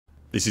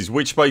This is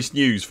Witchbase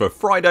News for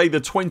Friday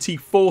the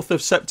 24th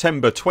of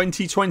September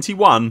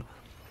 2021.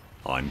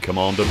 I'm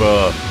Commander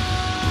Buur.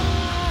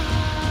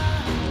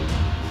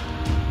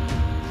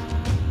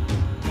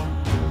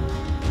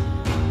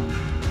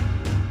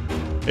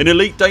 In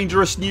Elite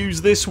Dangerous news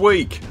this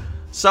week,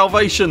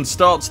 Salvation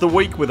starts the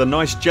week with a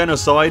nice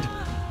genocide.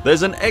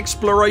 There's an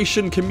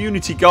exploration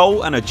community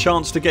goal and a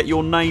chance to get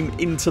your name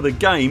into the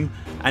game,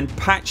 and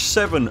patch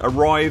 7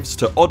 arrives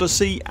to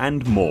Odyssey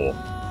and more.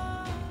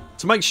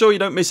 To make sure you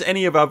don't miss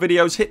any of our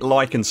videos, hit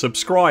like and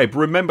subscribe.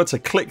 Remember to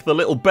click the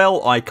little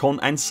bell icon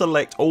and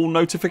select all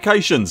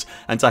notifications,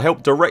 and to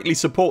help directly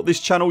support this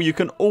channel you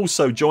can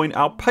also join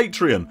our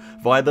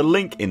Patreon via the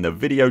link in the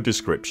video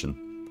description.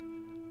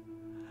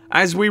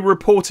 As we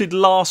reported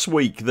last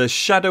week, the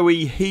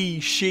shadowy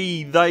he,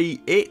 she, they,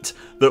 it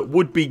that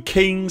would be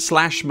king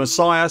slash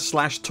messiah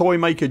slash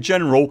toymaker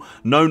general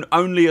known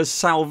only as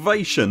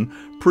Salvation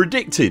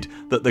predicted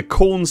that the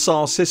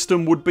Khonsar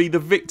system would be the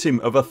victim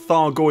of a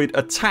Thargoid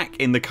attack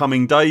in the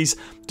coming days,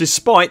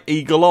 despite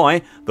Eagle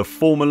Eye, the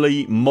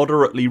formerly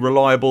moderately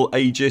reliable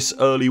Aegis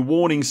early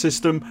warning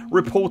system,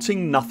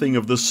 reporting nothing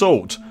of the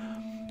sort.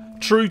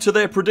 True to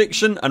their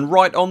prediction and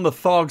right on the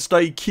Tharg's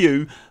Day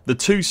cue, the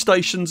two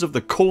stations of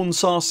the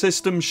Khonsar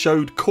system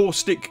showed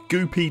caustic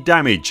goopy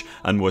damage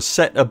and were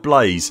set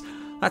ablaze.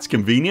 That's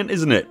convenient,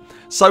 isn't it?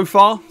 So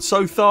far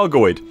so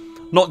Thargoid.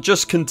 Not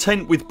just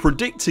content with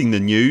predicting the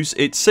news,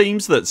 it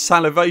seems that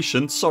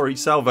Salvation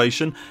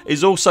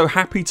is also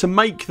happy to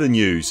make the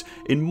news,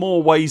 in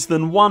more ways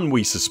than one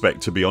we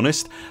suspect, to be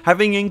honest,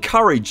 having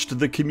encouraged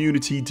the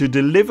community to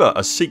deliver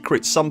a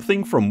secret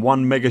something from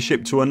one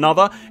megaship to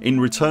another in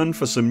return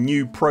for some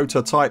new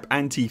prototype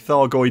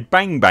anti-Thargoid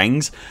bang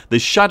bangs. The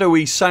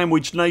shadowy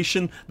sandwich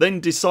nation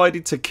then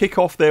decided to kick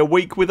off their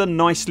week with a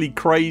nicely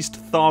crazed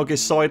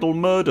Thargicidal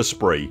murder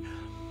spree.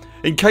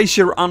 In case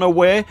you're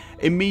unaware,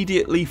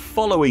 immediately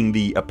following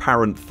the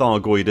apparent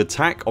Thargoid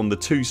attack on the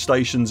two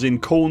stations in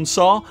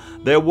Khonsar,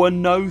 there were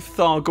no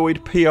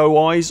Thargoid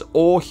POIs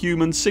or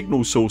human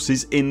signal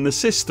sources in the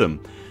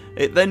system.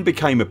 It then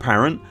became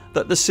apparent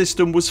that the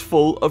system was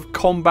full of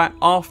combat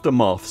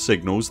aftermath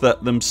signals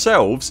that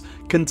themselves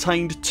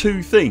contained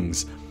two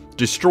things: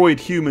 destroyed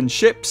human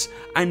ships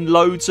and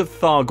loads of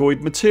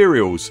Thargoid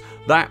materials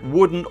that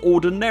wouldn't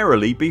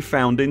ordinarily be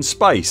found in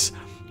space.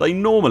 They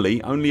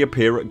normally only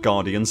appear at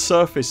Guardian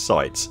surface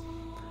sites.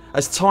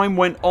 As time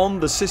went on,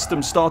 the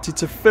system started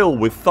to fill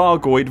with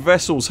Thargoid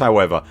vessels,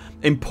 however.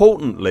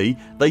 Importantly,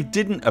 they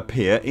didn't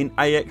appear in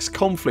AX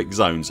conflict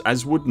zones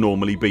as would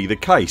normally be the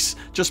case,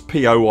 just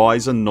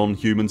POIs and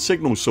non-human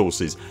signal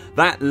sources.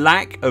 That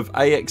lack of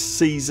AX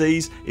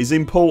CZs is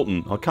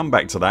important. I'll come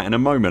back to that in a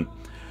moment.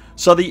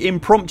 So the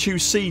impromptu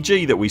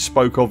CG that we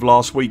spoke of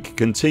last week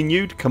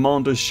continued,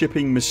 commanders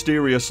shipping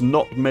mysterious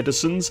knot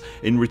medicines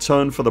in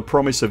return for the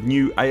promise of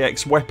new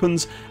AX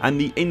weapons,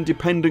 and the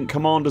independent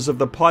commanders of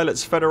the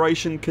Pilots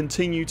Federation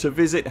continue to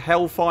visit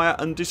hellfire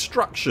and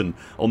destruction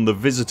on the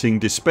visiting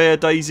despair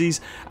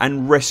daisies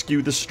and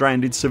rescue the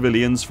stranded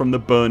civilians from the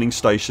burning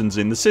stations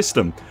in the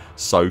system.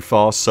 So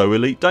far so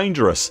Elite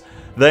Dangerous.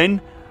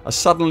 Then, as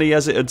suddenly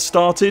as it had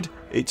started,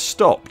 it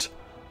stopped.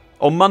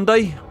 On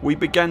Monday we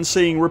began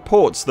seeing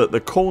reports that the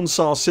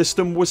Khonsar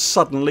system was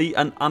suddenly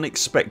and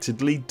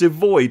unexpectedly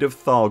devoid of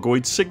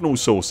Thargoid signal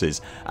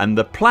sources, and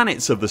the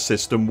planets of the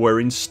system were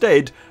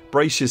instead,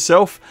 brace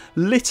yourself,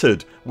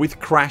 littered with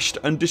crashed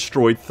and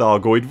destroyed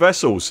Thargoid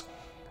vessels.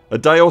 A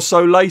day or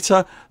so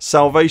later,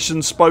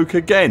 Salvation spoke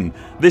again,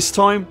 this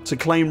time to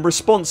claim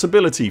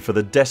responsibility for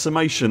the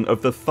decimation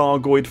of the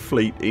Thargoid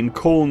fleet in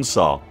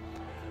Khonsar.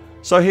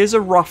 So here's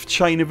a rough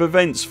chain of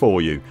events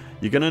for you.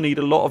 You're going to need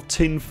a lot of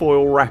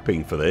tinfoil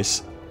wrapping for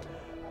this.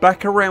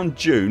 Back around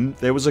June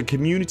there was a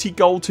community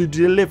goal to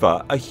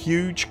deliver a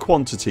huge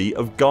quantity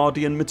of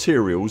Guardian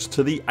materials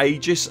to the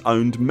Aegis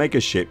owned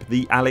megaship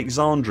the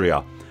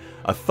Alexandria.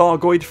 A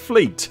Thargoid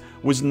fleet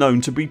was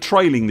known to be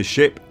trailing the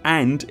ship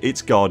and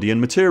its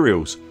Guardian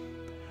materials.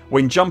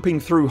 When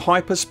jumping through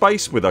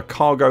hyperspace with a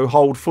cargo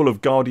hold full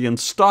of Guardian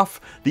stuff,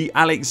 the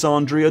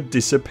Alexandria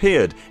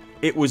disappeared.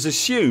 It was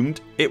assumed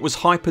it was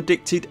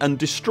hyperdicted and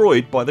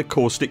destroyed by the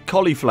caustic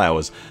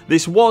cauliflowers.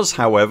 This was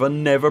however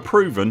never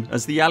proven,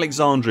 as the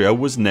Alexandria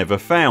was never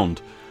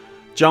found.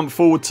 Jump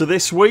forward to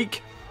this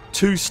week.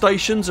 Two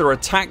stations are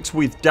attacked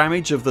with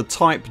damage of the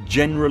type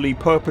generally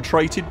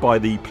perpetrated by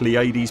the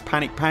Pleiades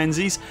panic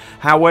pansies.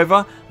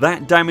 However,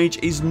 that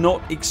damage is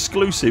not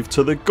exclusive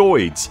to the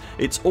Goids.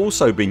 It's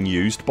also been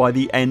used by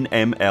the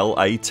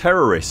NMLA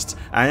terrorists,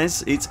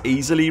 as it's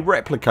easily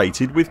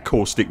replicated with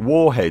caustic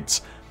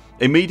warheads.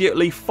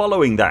 Immediately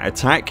following that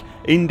attack,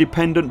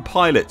 independent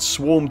pilots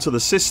swarmed to the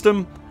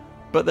system,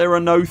 but there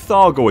are no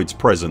Thargoids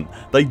present.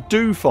 They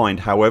do find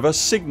however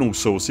signal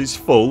sources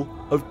full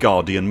of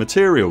Guardian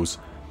materials.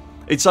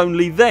 It's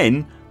only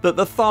then that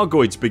the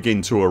Thargoids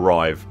begin to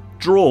arrive,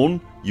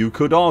 drawn, you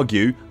could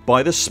argue,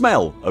 by the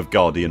smell of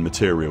Guardian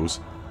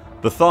materials.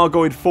 The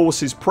Thargoid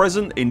forces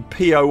present in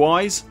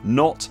POIs,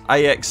 not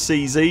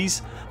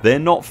AXCZs. They're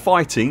not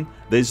fighting,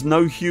 there's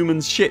no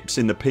human ships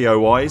in the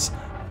POIs.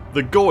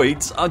 The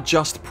Goids are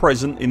just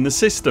present in the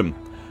system.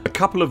 A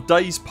couple of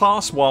days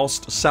pass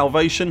whilst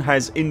Salvation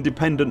has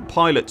independent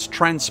pilots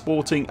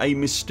transporting a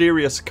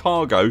mysterious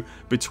cargo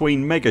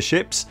between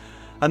megaships,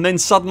 and then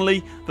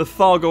suddenly the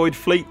Thargoid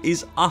fleet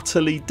is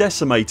utterly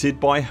decimated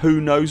by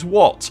who knows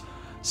what.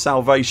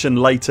 Salvation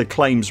later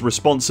claims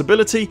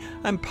responsibility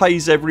and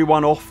pays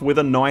everyone off with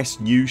a nice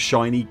new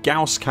shiny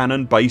Gauss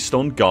cannon based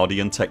on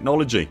Guardian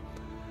technology.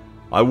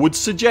 I would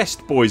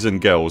suggest, boys and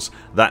girls,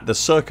 that the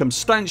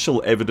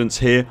circumstantial evidence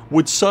here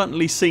would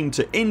certainly seem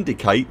to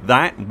indicate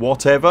that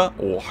whatever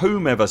or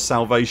whomever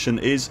Salvation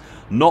is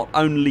not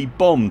only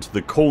bombed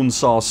the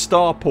Cornsar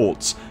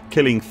starports,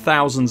 killing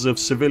thousands of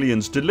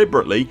civilians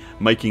deliberately,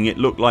 making it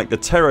look like the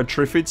Terror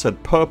Triffids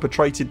had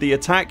perpetrated the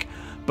attack,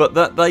 but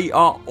that they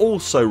are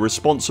also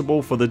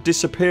responsible for the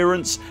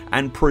disappearance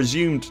and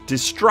presumed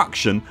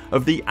destruction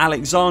of the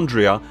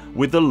Alexandria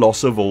with the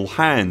loss of all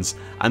hands,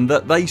 and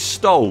that they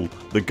stole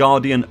the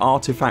Guardian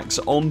artifacts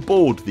on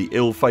board the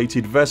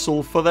ill-fated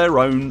vessel for their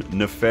own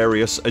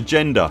nefarious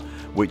agenda,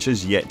 which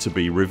has yet to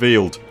be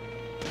revealed.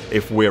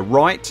 If we're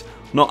right,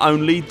 not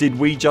only did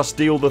we just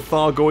deal the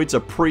Thargoids a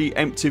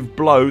pre-emptive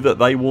blow that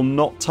they will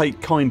not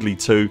take kindly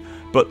to,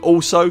 but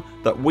also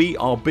that we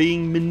are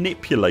being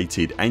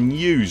manipulated and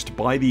used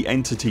by the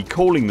entity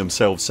calling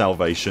themselves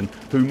Salvation,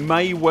 who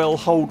may well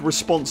hold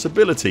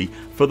responsibility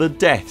for the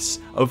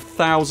deaths of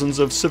thousands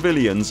of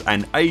civilians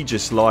and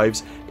Aegis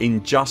lives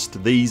in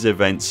just these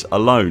events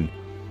alone.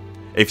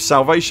 If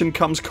Salvation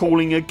comes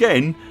calling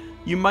again,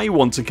 you may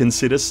want to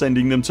consider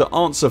sending them to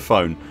answer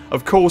phone.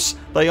 Of course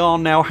they are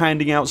now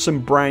handing out some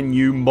brand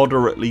new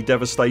moderately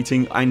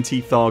devastating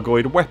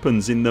anti-Thargoid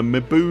weapons in the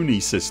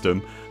Mibuni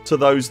system to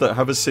those that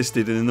have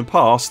assisted in the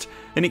past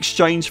in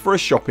exchange for a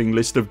shopping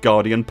list of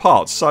Guardian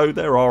parts, so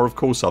there are of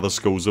course other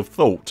schools of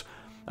thought.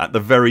 At the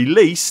very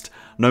least,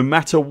 no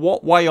matter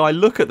what way I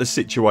look at the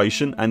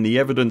situation and the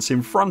evidence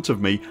in front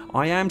of me,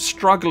 I am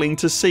struggling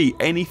to see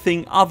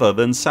anything other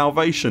than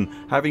Salvation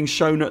having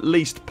shown at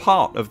least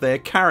part of their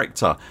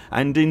character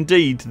and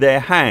indeed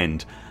their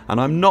hand, and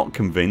I'm not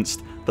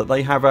convinced that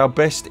they have our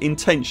best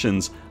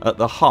intentions at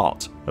the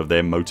heart of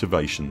their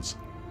motivations.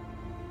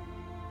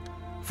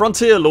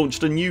 Frontier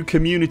launched a new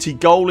community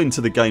goal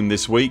into the game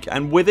this week,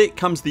 and with it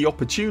comes the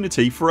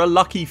opportunity for a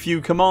lucky few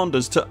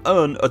commanders to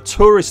earn a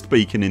tourist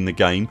beacon in the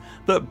game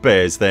that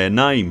bears their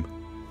name.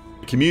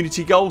 The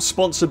community goal,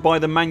 sponsored by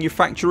the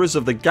manufacturers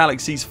of the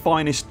galaxy's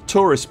finest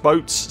tourist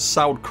boats,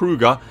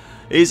 Saud-Kruger,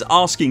 is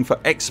asking for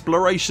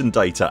exploration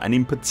data and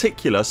in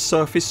particular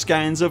surface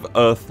scans of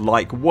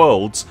Earth-like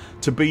worlds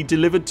to be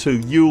delivered to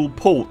QoL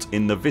port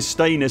in the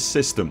Vistanus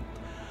system.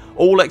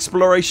 All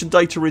exploration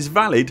data is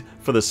valid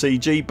for the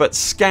CG, but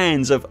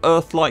scans of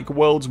Earth-like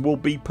worlds will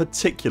be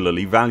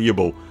particularly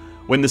valuable.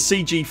 When the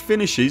CG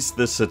finishes,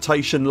 the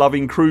cetacean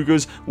loving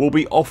Krugers will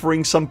be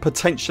offering some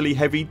potentially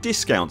heavy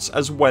discounts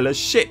as well as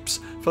ships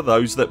for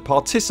those that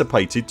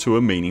participated to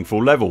a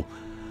meaningful level.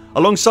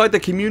 Alongside the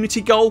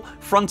community goal,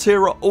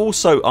 Frontier are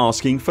also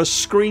asking for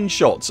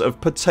screenshots of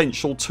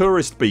potential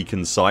tourist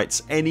beacon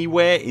sites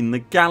anywhere in the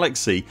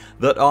galaxy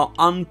that are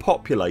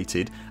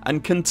unpopulated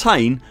and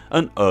contain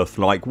an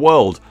Earth-like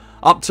world.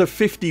 Up to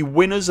 50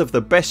 winners of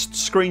the best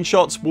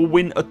screenshots will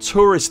win a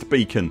tourist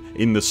beacon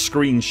in the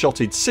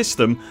screenshotted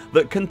system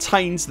that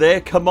contains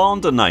their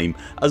commander name,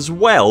 as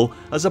well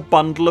as a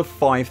bundle of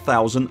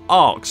 5,000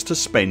 arcs to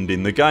spend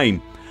in the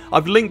game.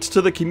 I've linked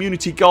to the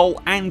community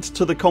goal and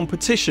to the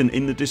competition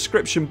in the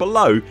description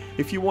below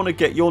if you want to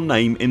get your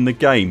name in the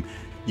game.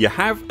 You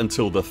have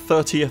until the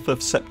 30th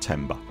of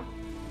September.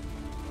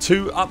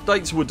 2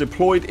 updates were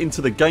deployed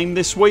into the game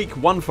this week,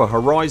 one for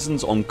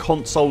Horizons on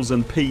consoles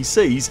and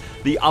PCs,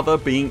 the other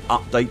being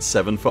Update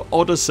 7 for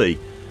Odyssey.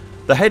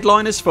 The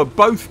headliners for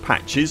both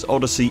patches,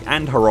 Odyssey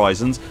and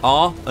Horizons,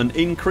 are an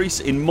increase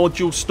in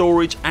module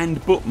storage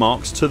and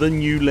bookmarks to the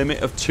new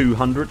limit of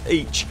 200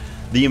 each.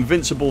 The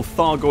invincible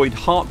Thargoid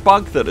heart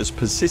bug that has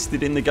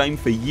persisted in the game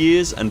for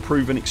years and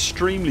proven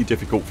extremely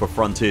difficult for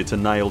Frontier to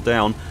nail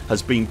down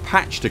has been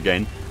patched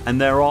again, and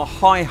there are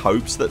high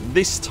hopes that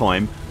this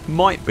time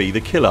might be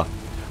the killer.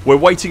 We're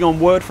waiting on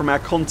word from our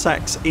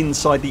contacts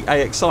inside the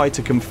AXI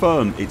to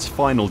confirm its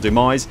final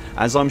demise,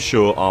 as I'm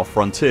sure are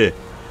Frontier.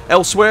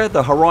 Elsewhere,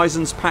 the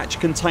Horizons patch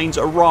contains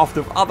a raft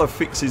of other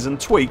fixes and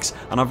tweaks,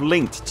 and I've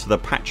linked to the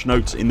patch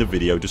notes in the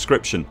video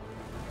description.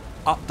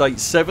 Update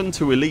 7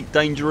 to Elite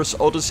Dangerous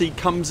Odyssey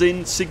comes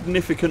in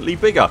significantly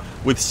bigger,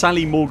 with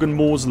Sally Morgan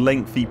Moore's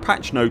lengthy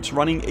patch notes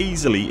running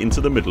easily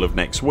into the middle of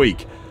next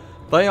week.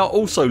 They are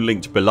also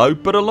linked below,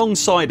 but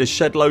alongside a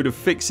shed load of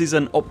fixes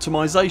and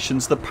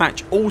optimisations, the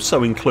patch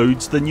also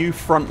includes the new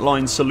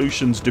Frontline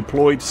Solutions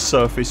deployed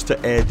surface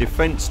to air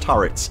defence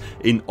turrets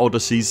in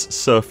Odyssey's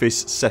surface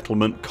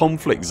settlement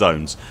conflict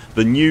zones,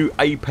 the new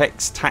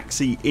Apex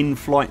taxi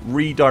in-flight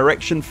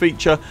redirection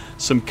feature,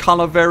 some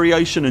colour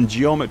variation and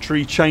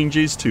geometry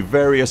changes to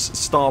various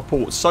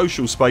starport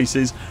social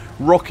spaces,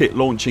 rocket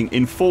launching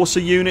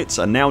enforcer units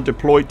are now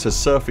deployed to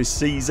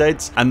surface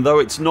CZs, and though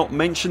it's not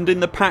mentioned in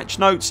the patch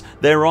notes,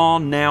 there are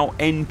now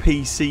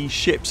NPC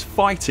ships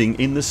fighting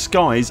in the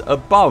skies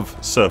above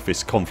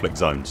surface conflict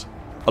zones.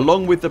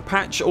 Along with the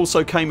patch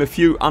also came a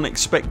few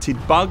unexpected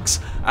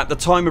bugs. At the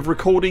time of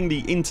recording,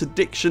 the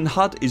interdiction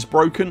HUD is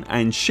broken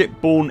and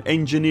shipborne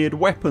engineered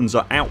weapons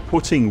are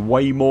outputting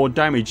way more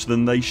damage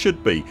than they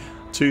should be,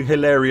 to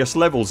hilarious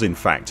levels in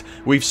fact.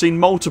 We've seen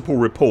multiple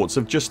reports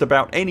of just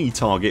about any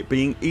target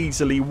being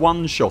easily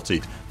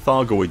one-shotted,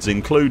 Thargoids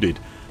included.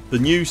 The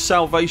new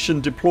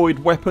Salvation deployed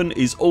weapon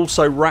is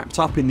also wrapped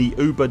up in the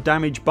uber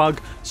damage bug,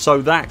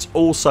 so that's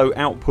also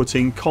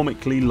outputting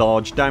comically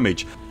large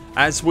damage.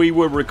 As we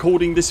were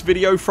recording this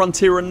video,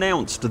 Frontier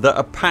announced that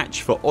a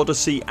patch for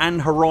Odyssey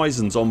and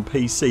Horizons on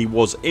PC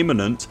was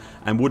imminent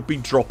and would be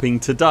dropping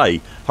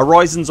today.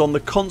 Horizons on the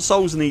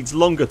consoles needs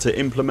longer to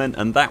implement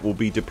and that will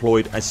be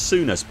deployed as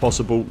soon as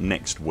possible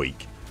next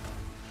week.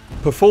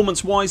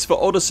 Performance wise for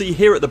Odyssey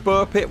here at the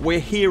Buur Pit, we're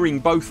hearing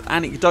both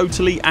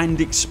anecdotally and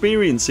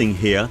experiencing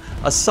here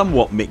a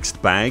somewhat mixed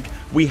bag.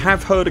 We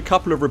have heard a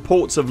couple of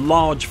reports of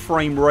large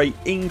frame rate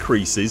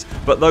increases,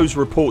 but those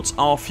reports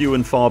are few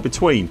and far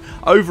between.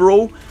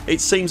 Overall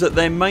it seems that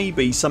there may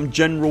be some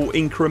general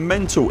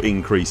incremental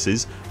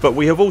increases, but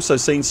we have also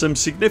seen some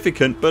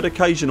significant but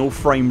occasional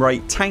frame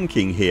rate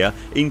tanking here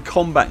in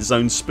combat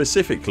zones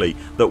specifically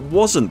that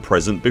wasn't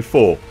present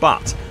before,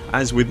 but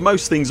as with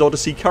most things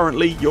Odyssey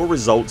currently, your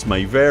results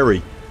may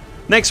vary.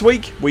 Next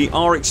week we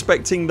are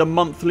expecting the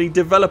monthly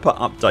developer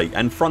update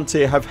and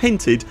Frontier have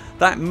hinted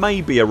that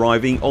may be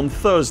arriving on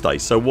Thursday,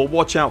 so we'll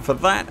watch out for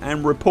that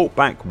and report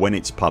back when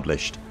it's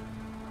published.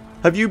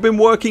 Have you been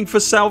working for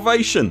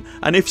Salvation,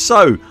 and if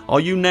so, are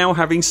you now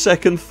having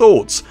second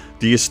thoughts?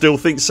 Do you still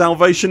think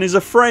Salvation is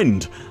a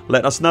friend?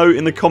 Let us know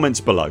in the comments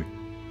below.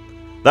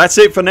 That's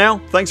it for now.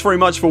 Thanks very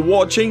much for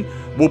watching.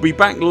 We'll be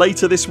back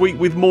later this week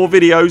with more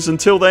videos.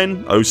 Until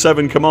then,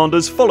 07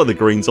 Commanders, follow the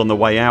greens on the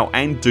way out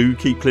and do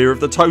keep clear of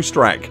the toast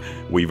rack.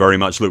 We very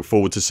much look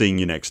forward to seeing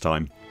you next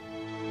time.